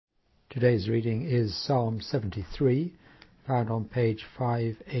Today's reading is Psalm 73, found on page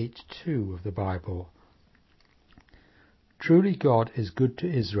 582 of the Bible. Truly God is good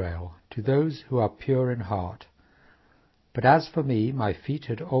to Israel, to those who are pure in heart. But as for me, my feet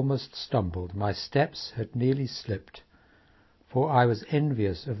had almost stumbled, my steps had nearly slipped. For I was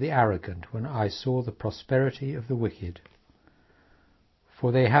envious of the arrogant when I saw the prosperity of the wicked.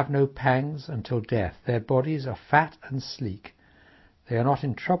 For they have no pangs until death, their bodies are fat and sleek. They are not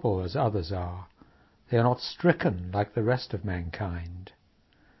in trouble as others are. They are not stricken like the rest of mankind.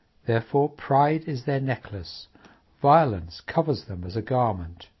 Therefore pride is their necklace. Violence covers them as a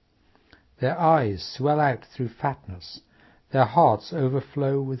garment. Their eyes swell out through fatness. Their hearts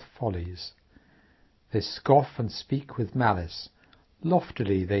overflow with follies. They scoff and speak with malice.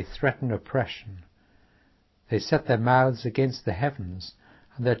 Loftily they threaten oppression. They set their mouths against the heavens,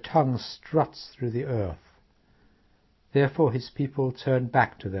 and their tongue struts through the earth. Therefore his people turn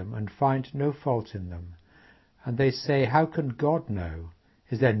back to them and find no fault in them. And they say, How can God know?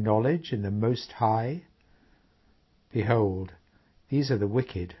 Is there knowledge in the Most High? Behold, these are the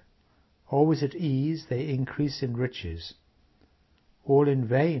wicked. Always at ease they increase in riches. All in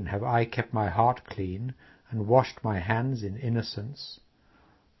vain have I kept my heart clean and washed my hands in innocence.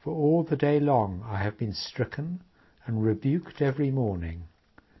 For all the day long I have been stricken and rebuked every morning.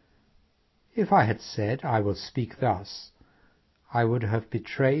 If I had said, I will speak thus, I would have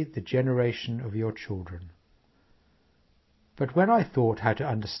betrayed the generation of your children. But when I thought how to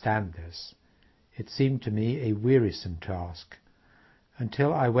understand this, it seemed to me a wearisome task,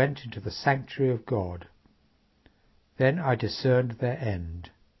 until I went into the sanctuary of God. Then I discerned their end.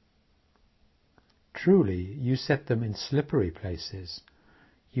 Truly, you set them in slippery places.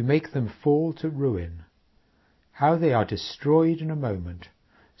 You make them fall to ruin. How they are destroyed in a moment,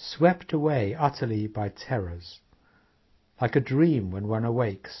 swept away utterly by terrors, like a dream when one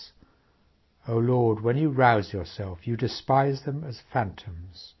awakes. O Lord, when you rouse yourself, you despise them as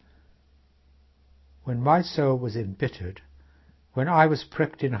phantoms. When my soul was embittered, when I was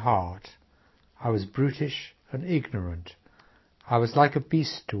pricked in heart, I was brutish and ignorant. I was like a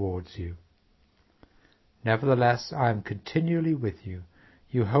beast towards you. Nevertheless, I am continually with you.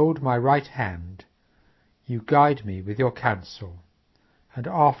 You hold my right hand. You guide me with your counsel, and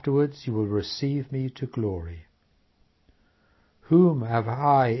afterwards you will receive me to glory. Whom have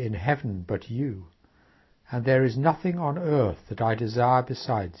I in heaven but you? And there is nothing on earth that I desire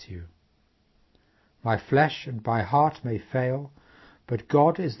besides you. My flesh and my heart may fail, but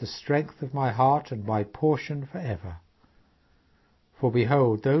God is the strength of my heart and my portion forever. For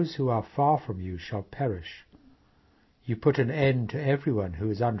behold, those who are far from you shall perish. You put an end to everyone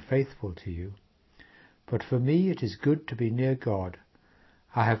who is unfaithful to you. But for me it is good to be near God.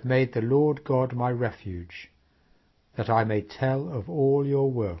 I have made the Lord God my refuge, that I may tell of all your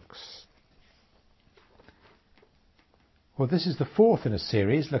works. Well, this is the fourth in a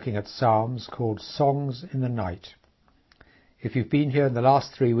series looking at Psalms called Songs in the Night. If you've been here in the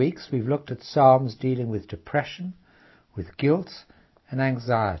last 3 weeks, we've looked at Psalms dealing with depression, with guilt and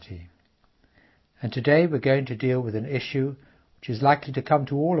anxiety. And today we're going to deal with an issue which is likely to come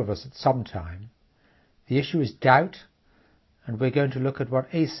to all of us at some time. The issue is doubt, and we're going to look at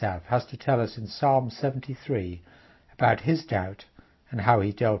what Asaph has to tell us in Psalm 73 about his doubt and how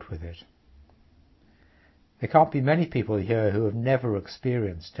he dealt with it. There can't be many people here who have never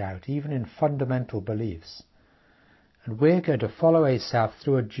experienced doubt, even in fundamental beliefs. And we're going to follow Asaph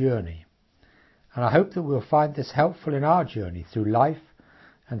through a journey. And I hope that we'll find this helpful in our journey through life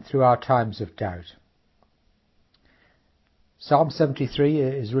and through our times of doubt. Psalm 73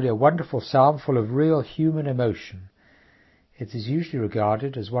 is really a wonderful psalm full of real human emotion. It is usually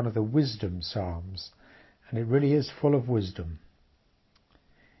regarded as one of the wisdom psalms, and it really is full of wisdom.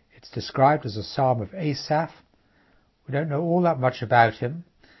 It's described as a psalm of Asaph. We don't know all that much about him.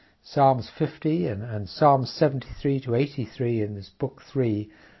 Psalms 50 and Psalms 73 to 83 in this book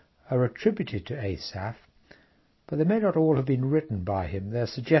 3 are attributed to Asaph, but they may not all have been written by him. There are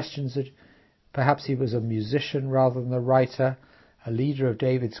suggestions that perhaps he was a musician rather than a writer, a leader of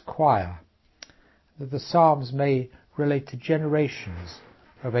David's choir, that the Psalms may relate to generations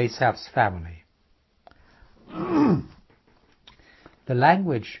of Asaph's family. The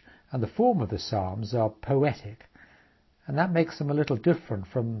language and the form of the Psalms are poetic, and that makes them a little different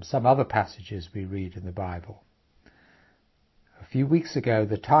from some other passages we read in the Bible. A few weeks ago,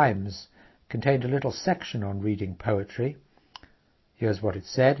 the Times contained a little section on reading poetry. Here's what it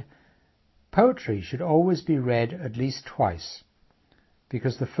said. Poetry should always be read at least twice,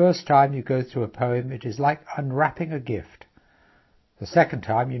 because the first time you go through a poem, it is like unwrapping a gift. The second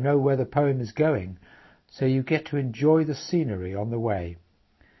time, you know where the poem is going, so you get to enjoy the scenery on the way.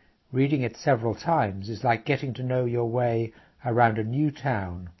 reading it several times is like getting to know your way around a new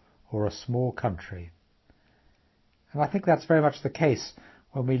town or a small country. And I think that's very much the case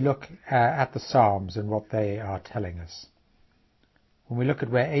when we look at the Psalms and what they are telling us. When we look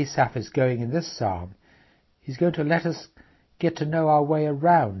at where Asaph is going in this psalm, he's going to let us get to know our way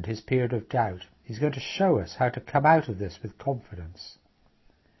around his period of doubt. He's going to show us how to come out of this with confidence.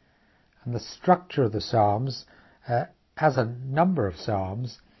 And the structure of the Psalms, as a number of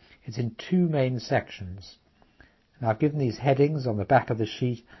Psalms, is in two main sections. And I've given these headings on the back of the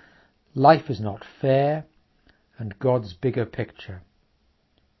sheet: Life is not fair, and God's bigger picture.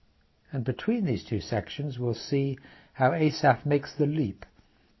 And between these two sections we'll see how Asaph makes the leap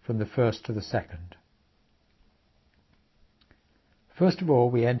from the first to the second. First of all,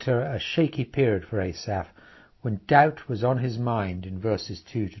 we enter a shaky period for Asaph when doubt was on his mind in verses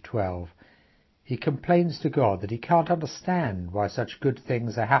 2 to 12. He complains to God that he can't understand why such good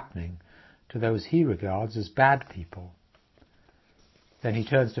things are happening to those he regards as bad people. Then he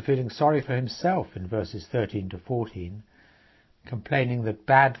turns to feeling sorry for himself in verses 13 to 14, complaining that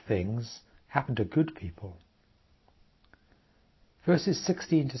bad things happen to good people. Verses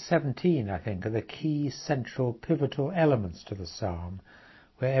 16 to 17, I think, are the key, central, pivotal elements to the psalm,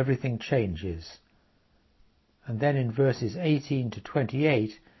 where everything changes. And then in verses 18 to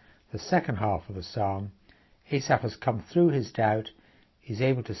 28, the second half of the psalm, Asaph has come through his doubt, he's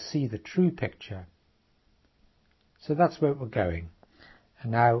able to see the true picture. So that's where we're going.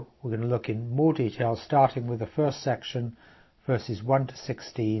 And now we're going to look in more detail, starting with the first section, verses 1 to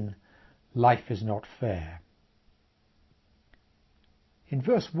 16, Life is not fair. In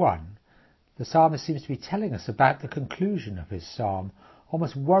verse 1, the psalmist seems to be telling us about the conclusion of his psalm,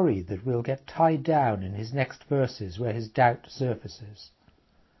 almost worried that we'll get tied down in his next verses where his doubt surfaces.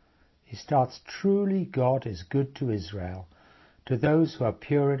 He starts, Truly God is good to Israel, to those who are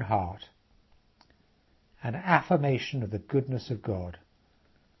pure in heart. An affirmation of the goodness of God.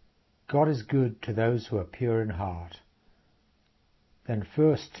 God is good to those who are pure in heart. Then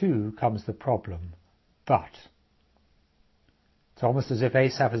verse 2 comes the problem, but. It's almost as if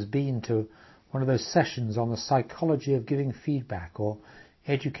Asaph has been to one of those sessions on the psychology of giving feedback or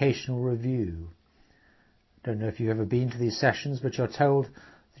educational review. I don't know if you've ever been to these sessions, but you're told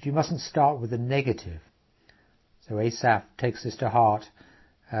that you mustn't start with the negative. So Asaph takes this to heart.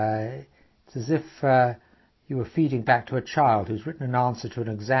 It's as if you were feeding back to a child who's written an answer to an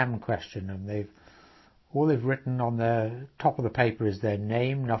exam question, and all they've written on the top of the paper is their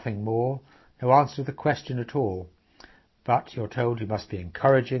name, nothing more, no answer to the question at all. But you're told you must be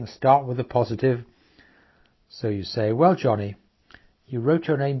encouraging, start with the positive. So you say, well, Johnny, you wrote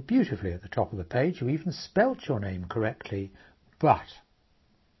your name beautifully at the top of the page. You even spelt your name correctly. But,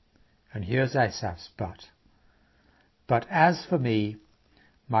 and here's Asaph's but. But as for me,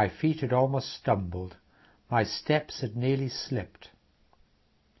 my feet had almost stumbled. My steps had nearly slipped.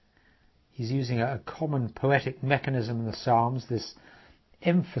 He's using a common poetic mechanism in the Psalms, this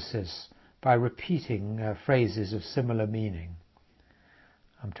emphasis by repeating phrases of similar meaning.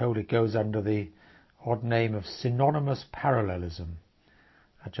 I'm told it goes under the odd name of synonymous parallelism.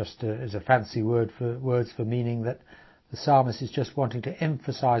 Just as a fancy word for words for meaning that the psalmist is just wanting to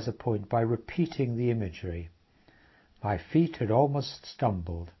emphasize a point by repeating the imagery. My feet had almost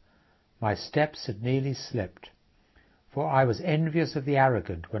stumbled. My steps had nearly slipped. For I was envious of the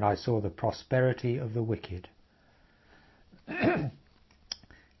arrogant when I saw the prosperity of the wicked.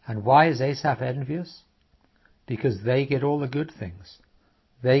 And why is Asaph envious? Because they get all the good things.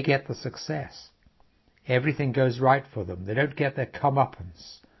 They get the success. Everything goes right for them. They don't get their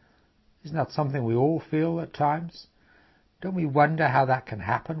comeuppance. Isn't that something we all feel at times? Don't we wonder how that can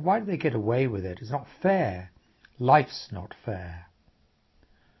happen? Why do they get away with it? It's not fair. Life's not fair.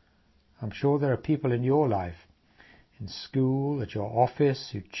 I'm sure there are people in your life, in school, at your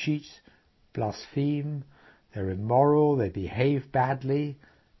office, who cheat, blaspheme, they're immoral, they behave badly,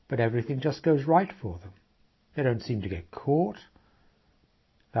 but everything just goes right for them. They don't seem to get caught.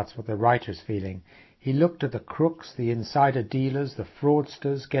 That's what the writer's feeling. He looked at the crooks, the insider dealers, the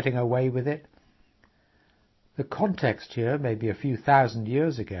fraudsters getting away with it. The context here may be a few thousand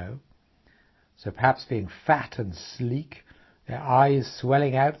years ago, so perhaps being fat and sleek, their eyes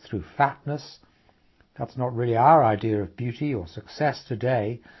swelling out through fatness. That's not really our idea of beauty or success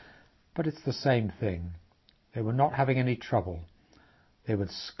today, but it's the same thing. They were not having any trouble. They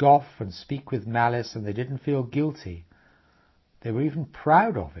would scoff and speak with malice, and they didn't feel guilty. They were even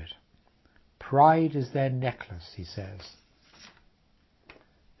proud of it. Pride is their necklace, he says.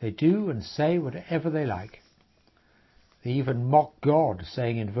 They do and say whatever they like. They even mock God,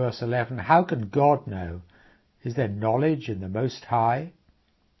 saying in verse 11, how can God know? Is there knowledge in the Most High?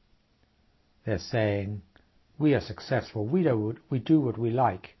 They're saying, we are successful, we do what we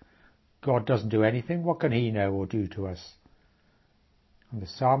like. God doesn't do anything, what can he know or do to us? And the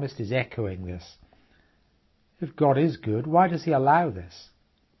psalmist is echoing this. If God is good, why does he allow this?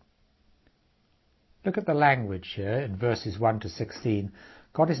 Look at the language here in verses 1 to 16.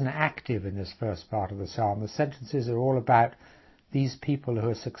 God isn't active in this first part of the psalm. The sentences are all about these people who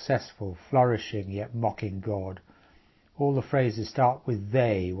are successful, flourishing, yet mocking God. All the phrases start with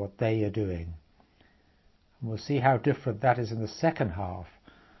they, what they are doing. And we'll see how different that is in the second half,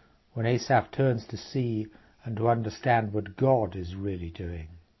 when Asaph turns to see and to understand what God is really doing.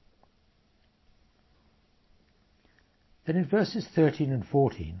 Then in verses 13 and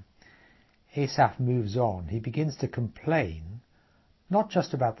 14, Asaph moves on. He begins to complain, not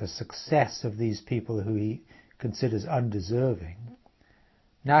just about the success of these people who he considers undeserving.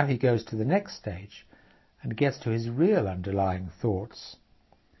 Now he goes to the next stage and gets to his real underlying thoughts.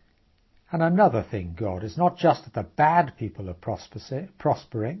 And another thing, God, is not just that the bad people are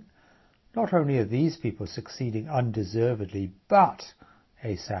prospering, not only are these people succeeding undeservedly, but,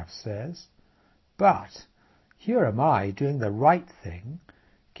 Asaph says, but here am I doing the right thing,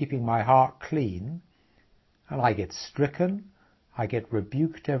 keeping my heart clean, and I get stricken, I get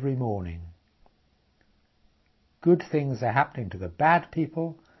rebuked every morning. Good things are happening to the bad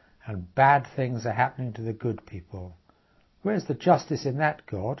people, and bad things are happening to the good people. Where's the justice in that,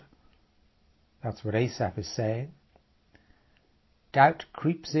 God? That's what Asaph is saying. Doubt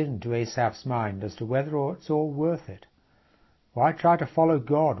creeps into Asaph's mind as to whether it's all worth it. Why try to follow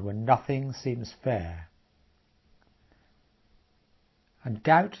God when nothing seems fair? And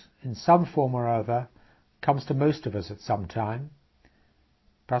doubt, in some form or other, comes to most of us at some time.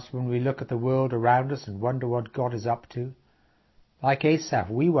 Perhaps when we look at the world around us and wonder what God is up to. Like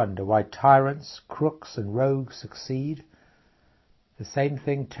Asaph, we wonder why tyrants, crooks and rogues succeed. The same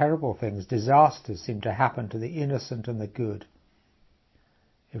thing, terrible things, disasters seem to happen to the innocent and the good.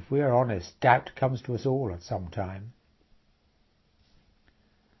 If we are honest, doubt comes to us all at some time.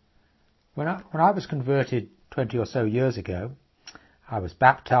 When I was converted 20 or so years ago, I was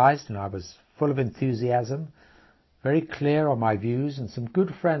baptized and I was full of enthusiasm, very clear on my views, and some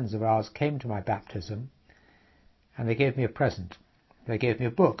good friends of ours came to my baptism and they gave me a present. They gave me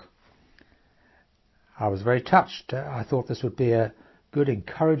a book. I was very touched. I thought this would be a good,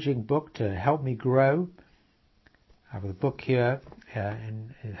 encouraging book to help me grow. I have a book here,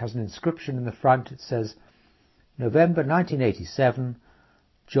 and it has an inscription in the front. It says, November 1987,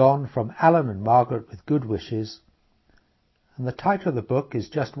 John from Alan and Margaret with good wishes. And the title of the book is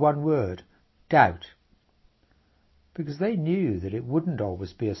just one word, doubt. Because they knew that it wouldn't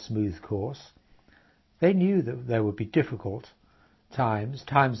always be a smooth course. They knew that there would be difficult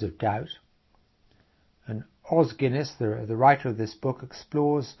times of doubt. And Os Guinness, the writer of this book,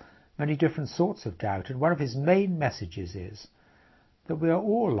 explores many different sorts of doubt. And one of his main messages is that we are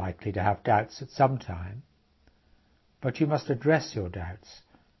all likely to have doubts at some time. But you must address your doubts.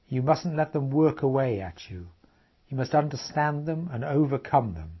 You mustn't let them work away at you. You must understand them and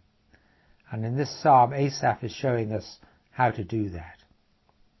overcome them. And in this psalm, Asaph is showing us how to do that.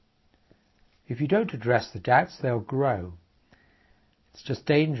 If you don't address the doubts, they'll grow. It's just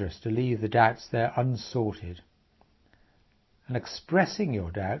dangerous to leave the doubts there unsorted. And expressing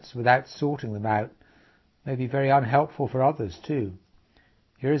your doubts without sorting them out may be very unhelpful for others too.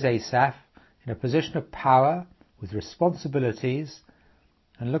 Here is Asaph in a position of power with responsibilities,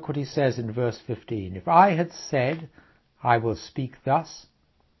 and look what he says in verse 15. If I had said, I will speak thus,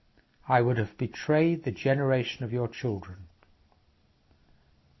 I would have betrayed the generation of your children.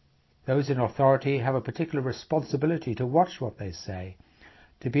 Those in authority have a particular responsibility to watch what they say,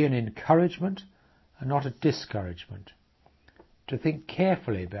 to be an encouragement and not a discouragement, to think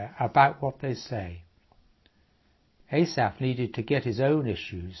carefully about what they say. Asaph needed to get his own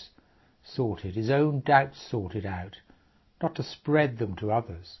issues sorted, his own doubts sorted out, not to spread them to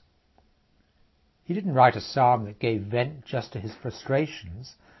others. He didn't write a psalm that gave vent just to his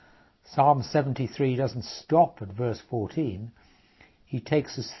frustrations. Psalm 73 doesn't stop at verse 14. He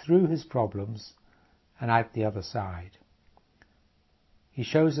takes us through his problems and out the other side. He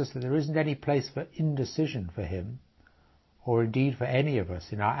shows us that there isn't any place for indecision for him, or indeed for any of us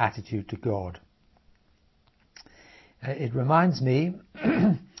in our attitude to God. It reminds me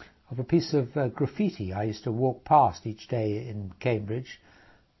of a piece of graffiti I used to walk past each day in Cambridge.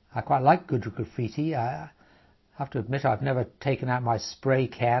 I quite like good graffiti. I have to admit I've never taken out my spray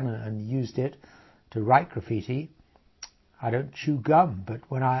can and used it to write graffiti. I don't chew gum, but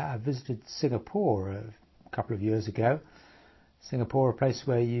when I visited Singapore a couple of years ago, Singapore, a place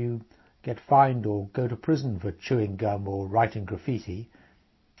where you get fined or go to prison for chewing gum or writing graffiti,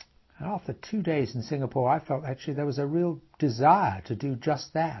 And after 2 days in Singapore, I felt actually there was a real desire to do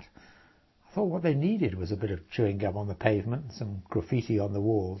just that. I thought what they needed was a bit of chewing gum on the pavement and some graffiti on the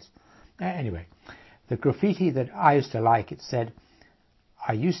walls. Anyway, the graffiti that I used to like, it said,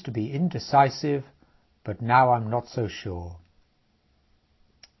 "I used to be indecisive, but now I'm not so sure."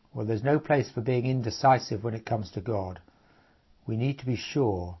 Well, there's no place for being indecisive when it comes to God. We need to be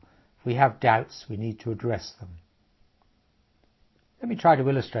sure. If we have doubts, we need to address them. Let me try to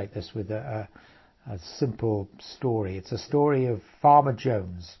illustrate this with a simple story. It's a story of Farmer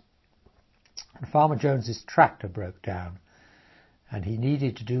Jones. And Farmer Jones's tractor broke down, and he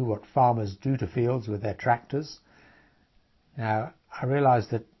needed to do what farmers do to fields with their tractors. Now, I realise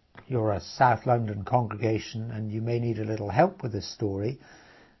that you're a South London congregation and you may need a little help with this story.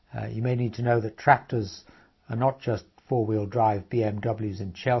 You may need to know that tractors are not just four-wheel drive BMWs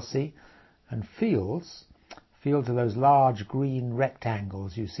in Chelsea, and fields are those large green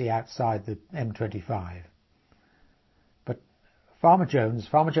rectangles you see outside the M25. But Farmer Jones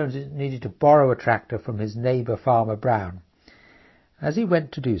needed to borrow a tractor from his neighbour Farmer Brown. As he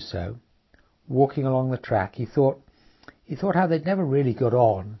went to do so, walking along the track, he thought how they'd never really got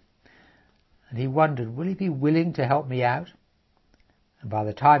on, and he wondered, will he be willing to help me out? And by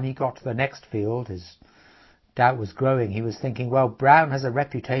the time he got to the next field, his doubt was growing. He was thinking, well, Brown has a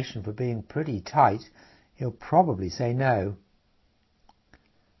reputation for being pretty tight. He'll probably say no.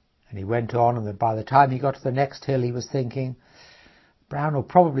 And he went on, and by the time he got to the next hill, he was thinking, Brown will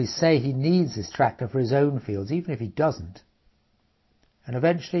probably say he needs this tractor for his own fields, even if he doesn't. And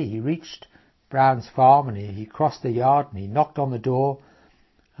eventually he reached Brown's farm, and he crossed the yard, and he knocked on the door.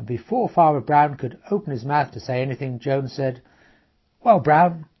 And before Farmer Brown could open his mouth to say anything, Jones said, "Well,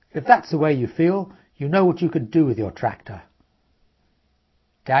 Brown, if that's the way you feel, you know what you can do with your tractor."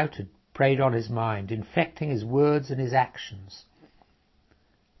 Doubt had preyed on his mind, infecting his words and his actions.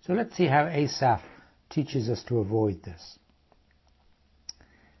 So let's see how Asaph teaches us to avoid this.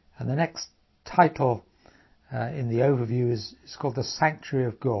 And the next title in the overview is called The Sanctuary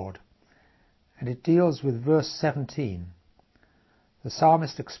of God, and it deals with verse 17. The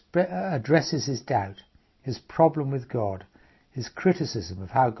psalmist addresses his doubt, his problem with God, his criticism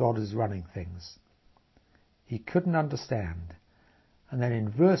of how God is running things. He couldn't understand. And then in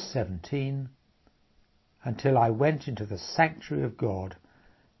verse 17, until I went into the sanctuary of God,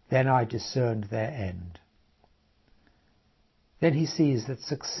 then I discerned their end. Then he sees that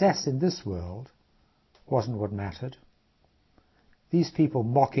success in this world wasn't what mattered. These people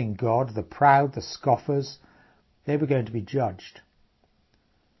mocking God, the proud, the scoffers, they were going to be judged.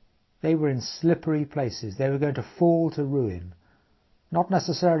 They were in slippery places. They were going to fall to ruin, not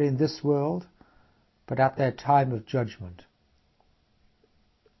necessarily in this world, but at their time of judgment.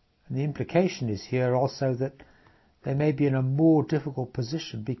 And the implication is here also that they may be in a more difficult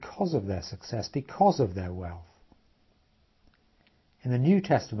position because of their success, because of their wealth. In the New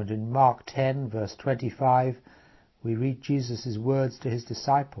Testament, in Mark 10, verse 25, we read Jesus' words to his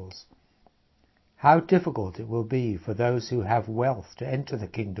disciples. How difficult it will be for those who have wealth to enter the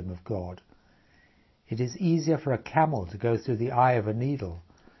kingdom of God. It is easier for a camel to go through the eye of a needle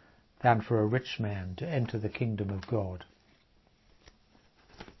than for a rich man to enter the kingdom of God.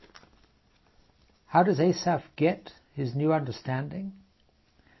 How does Asaph get his new understanding?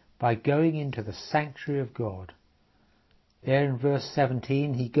 By going into the sanctuary of God. There in verse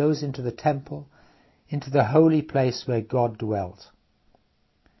 17, he goes into the temple, into the holy place where God dwelt.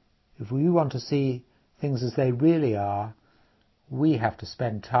 If we want to see things as they really are, we have to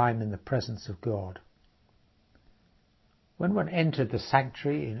spend time in the presence of God. When one entered the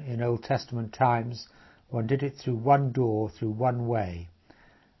sanctuary in Old Testament times, one did it through one door, through one way,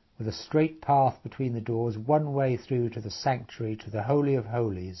 with a straight path between the doors, one way through to the sanctuary, to the Holy of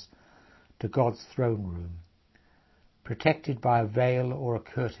Holies, to God's throne room, protected by a veil or a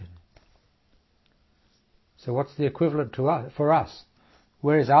curtain. So what's the equivalent for us?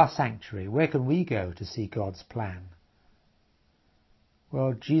 Where is our sanctuary? Where can we go to see God's plan?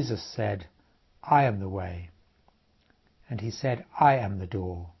 Well, Jesus said, I am the way. And he said, I am the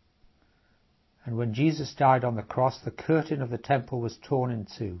door. And when Jesus died on the cross, the curtain of the temple was torn in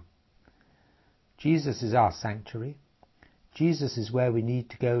two. Jesus is our sanctuary. Jesus is where we need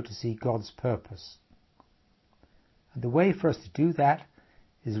to go to see God's purpose. And the way for us to do that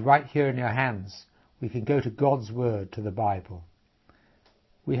is right here in your hands. We can go to God's Word, to the Bible.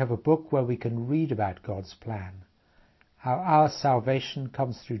 We have a book where we can read about God's plan, how our salvation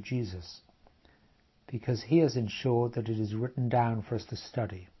comes through Jesus, because he has ensured that it is written down for us to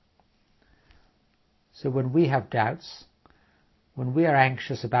study. So when we have doubts, when we are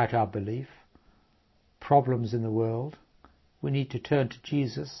anxious about our belief, problems in the world, we need to turn to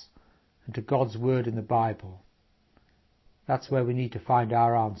Jesus and to God's word in the Bible. That's where we need to find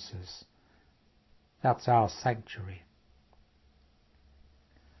our answers. That's our sanctuary.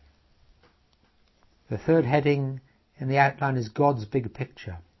 The third heading in the outline is God's big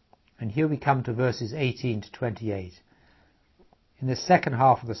picture. And here we come to verses 18 to 28. In the second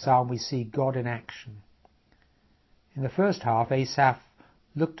half of the psalm we see God in action. In the first half, Asaph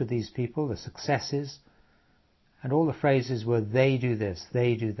looked at these people, the successes, and all the phrases were, they do this,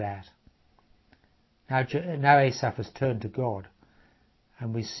 they do that. Now Asaph has turned to God,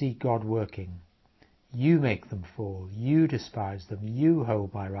 and we see God working. You make them fall, you despise them, you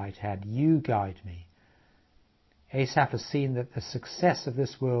hold my right hand, you guide me. Asaph has seen that the success of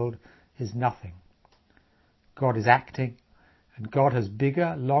this world is nothing. God is acting, and God has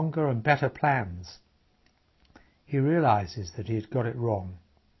bigger, longer and better plans. He realizes that he had got it wrong.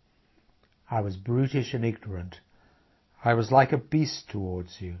 I was brutish and ignorant. I was like a beast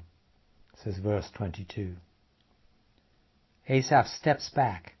towards you, says verse 22. Asaph steps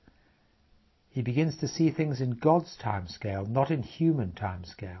back. He begins to see things in God's timescale, not in human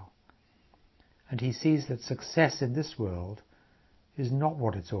timescale. And he sees that success in this world is not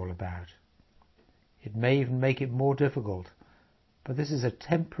what it's all about. It may even make it more difficult, but this is a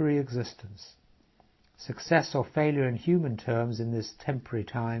temporary existence. Success or failure in human terms in this temporary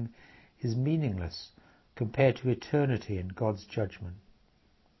time is meaningless compared to eternity and God's judgment.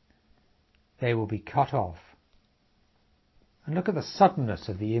 They will be cut off. And look at the suddenness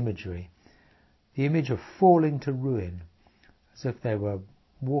of the imagery. The image of falling to ruin, as if they were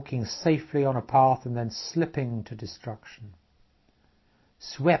walking safely on a path and then slipping to destruction.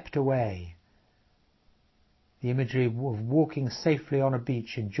 Swept away. The imagery of walking safely on a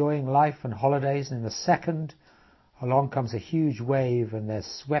beach, enjoying life and holidays, and in a second along comes a huge wave and they're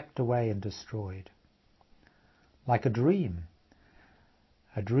swept away and destroyed. Like a dream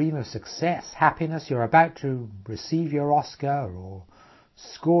of success, happiness, you're about to receive your Oscar or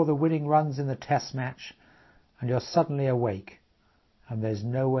score the winning runs in the test match, and you're suddenly awake and there's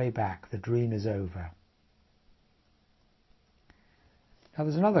no way back. The dream is over. Now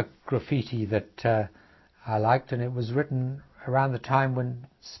there's another graffiti that I liked, and it was written around the time when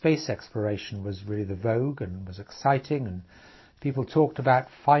space exploration was really the vogue and was exciting, and people talked about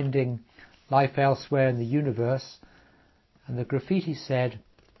finding life elsewhere in the universe. And the graffiti said,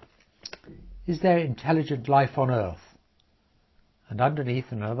 "Is there intelligent life on Earth?" And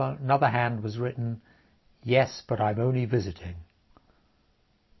underneath another hand was written, "Yes, but I'm only visiting."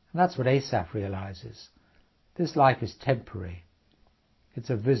 And that's what Asaph realizes. This life is temporary. It's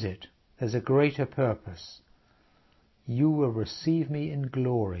a visit. There's a greater purpose. You will receive me in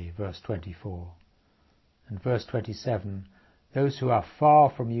glory, verse 24. And verse 27, those who are far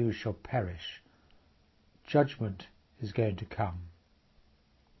from you shall perish. Judgment is going to come.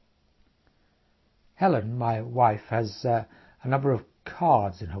 Helen, my wife, has a number of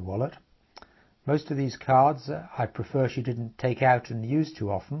cards in her wallet. Most of these cards I prefer she didn't take out and use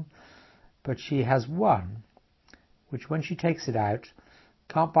too often, but she has one which, when she takes it out,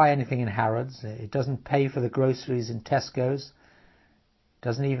 can't buy anything in Harrods. It doesn't pay for the groceries in Tesco's. It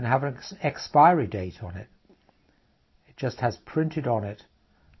doesn't even have an expiry date on it. It just has printed on it,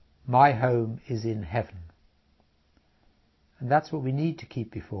 "My home is in heaven." And that's what we need to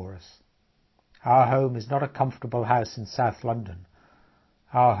keep before us. Our home is not a comfortable house in South London.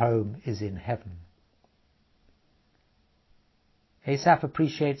 Our home is in heaven. Asaph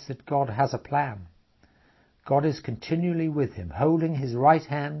appreciates that God has a plan. God is continually with him, holding his right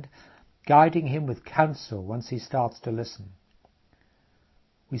hand, guiding him with counsel once he starts to listen.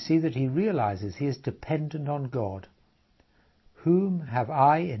 We see that he realizes he is dependent on God. Whom have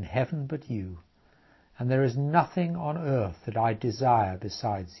I in heaven but you? And there is nothing on earth that I desire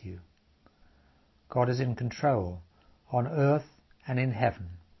besides you. God is in control, on earth and in heaven.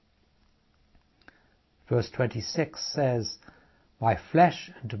 Verse 26 says, "My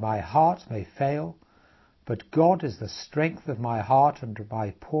flesh and my heart may fail, but God is the strength of my heart and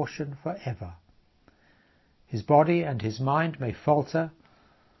my portion forever. His body and his mind may falter,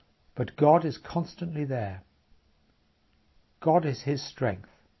 but God is constantly there. God is his strength.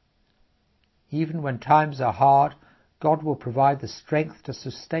 Even when times are hard, God will provide the strength to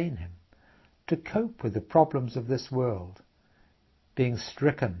sustain him, to cope with the problems of this world, being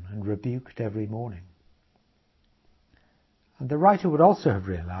stricken and rebuked every morning." And the writer would also have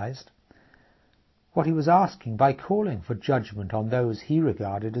realized what he was asking by calling for judgment on those he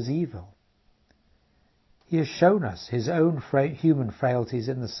regarded as evil. He has shown us his own human frailties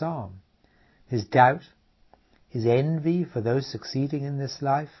in the psalm, his doubt, his envy for those succeeding in this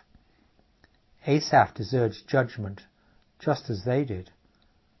life. Asaph deserves judgment just as they did.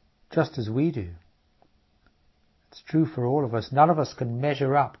 just as we do. It's true for all of us. None of us can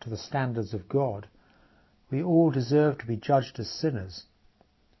measure up to the standards of God. We all deserve to be judged as sinners.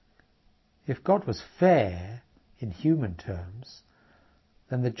 If God was fair in human terms,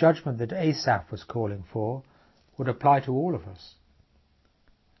 then the judgment that Asaph was calling for would apply to all of us.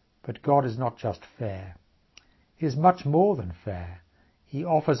 But God is not just fair. He is much more than fair. He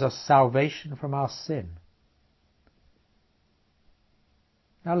offers us salvation from our sin.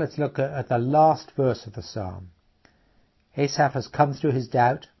 Now let's look at the last verse of the psalm. Asaph has come through his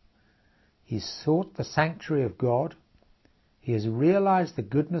doubt. He's sought the sanctuary of God. He has realized the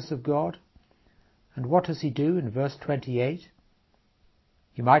goodness of God. And what does he do in verse 28?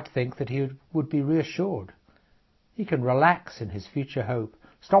 You might think that he would be reassured. He can relax in his future hope,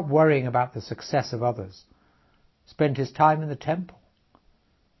 stop worrying about the success of others, spend his time in the temple.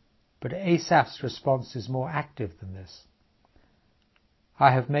 But Asaph's response is more active than this.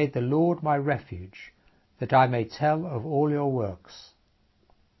 I have made the Lord my refuge, that I may tell of all your works.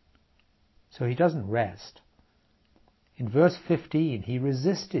 So he doesn't rest. In verse 15, he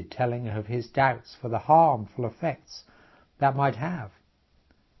resisted telling of his doubts for the harmful effects that might have.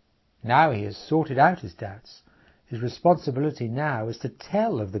 Now he has sorted out his doubts. His responsibility now is to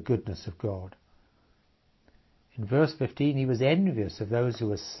tell of the goodness of God. In verse 15, he was envious of those who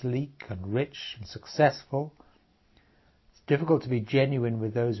were sleek and rich and successful. It's difficult to be genuine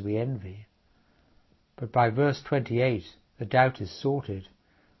with those we envy. But by verse 28, the doubt is sorted.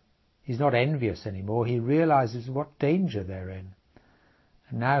 He's not envious anymore. He realizes what danger they're in.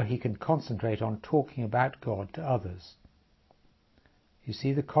 And now he can concentrate on talking about God to others. You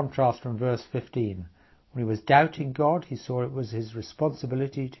see the contrast from verse 15. When he was doubting God, he saw it was his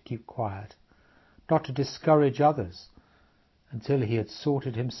responsibility to keep quiet, not to discourage others until he had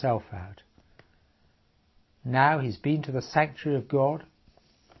sorted himself out. Now he's been to the sanctuary of God.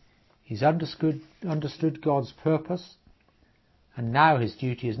 He's understood God's purpose. And now his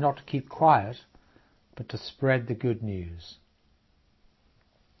duty is not to keep quiet, but to spread the good news.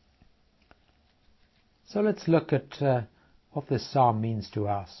 So let's look at what this psalm means to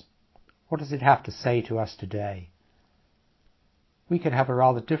us. What does it have to say to us today? We can have a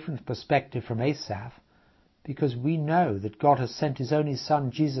rather different perspective from Asaph, because we know that God has sent his only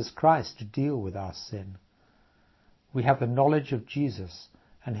Son, Jesus Christ, to deal with our sin. We have the knowledge of Jesus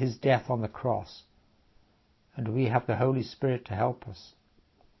and his death on the cross, and we have the Holy Spirit to help us.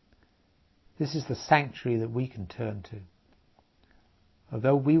 This is the sanctuary that we can turn to.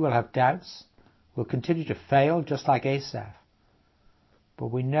 Although we will have doubts, we'll continue to fail just like Asaph. But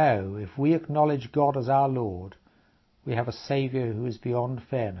we know if we acknowledge God as our Lord, we have a Saviour who is beyond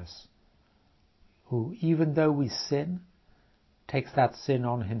fairness, who, even though we sin, takes that sin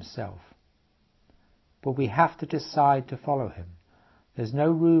on himself. But we have to decide to follow him. There's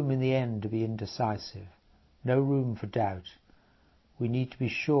no room in the end to be indecisive, no room for doubt. We need to be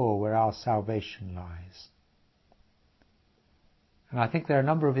sure where our salvation lies. And I think there are a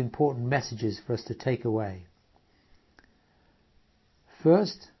number of important messages for us to take away.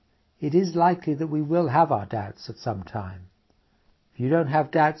 First, it is likely that we will have our doubts at some time. If you don't have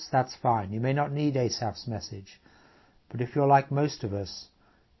doubts, that's fine. You may not need Asaph's message. But if you're like most of us,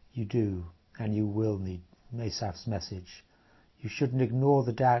 you do, and you will need Asaph's message. You shouldn't ignore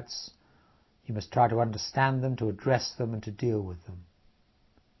the doubts. You must try to understand them, to address them, and to deal with them.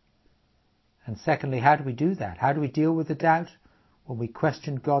 And secondly, how do we do that? How do we deal with the doubt when we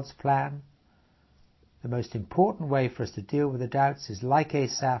question God's plan? The most important way for us to deal with the doubts is, like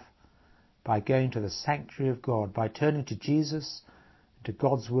Asaph, by going to the sanctuary of God, by turning to Jesus and to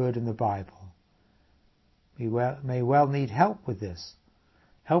God's word in the Bible. We may well need help with this,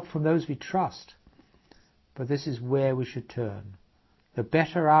 help from those we trust, but this is where we should turn. The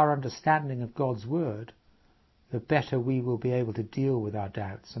better our understanding of God's word, the better we will be able to deal with our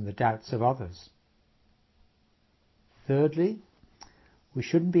doubts and the doubts of others. Thirdly, we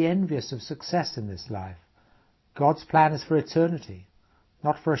shouldn't be envious of success in this life. God's plan is for eternity,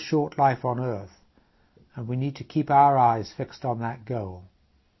 not for a short life on earth, and we need to keep our eyes fixed on that goal.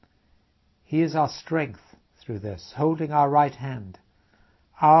 He is our strength through this, holding our right hand.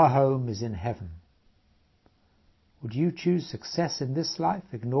 Our home is in heaven. Would you choose success in this life,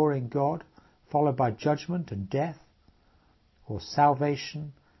 ignoring God, followed by judgment and death, or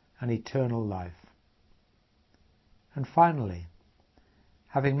salvation and eternal life? And finally,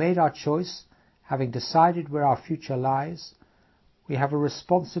 having made our choice, having decided where our future lies, we have a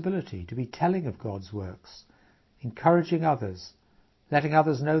responsibility to be telling of God's works, encouraging others, letting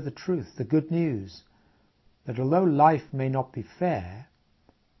others know the truth, the good news, that although life may not be fair,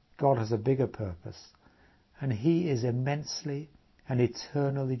 God has a bigger purpose, and he is immensely and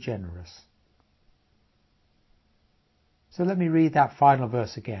eternally generous. So let me read that final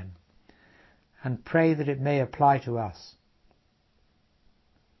verse again and pray that it may apply to us.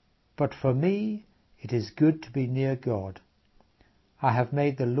 But for me it is good to be near God. I have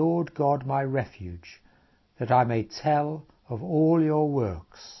made the Lord God my refuge, that I may tell of all your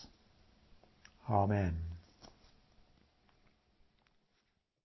works. Amen.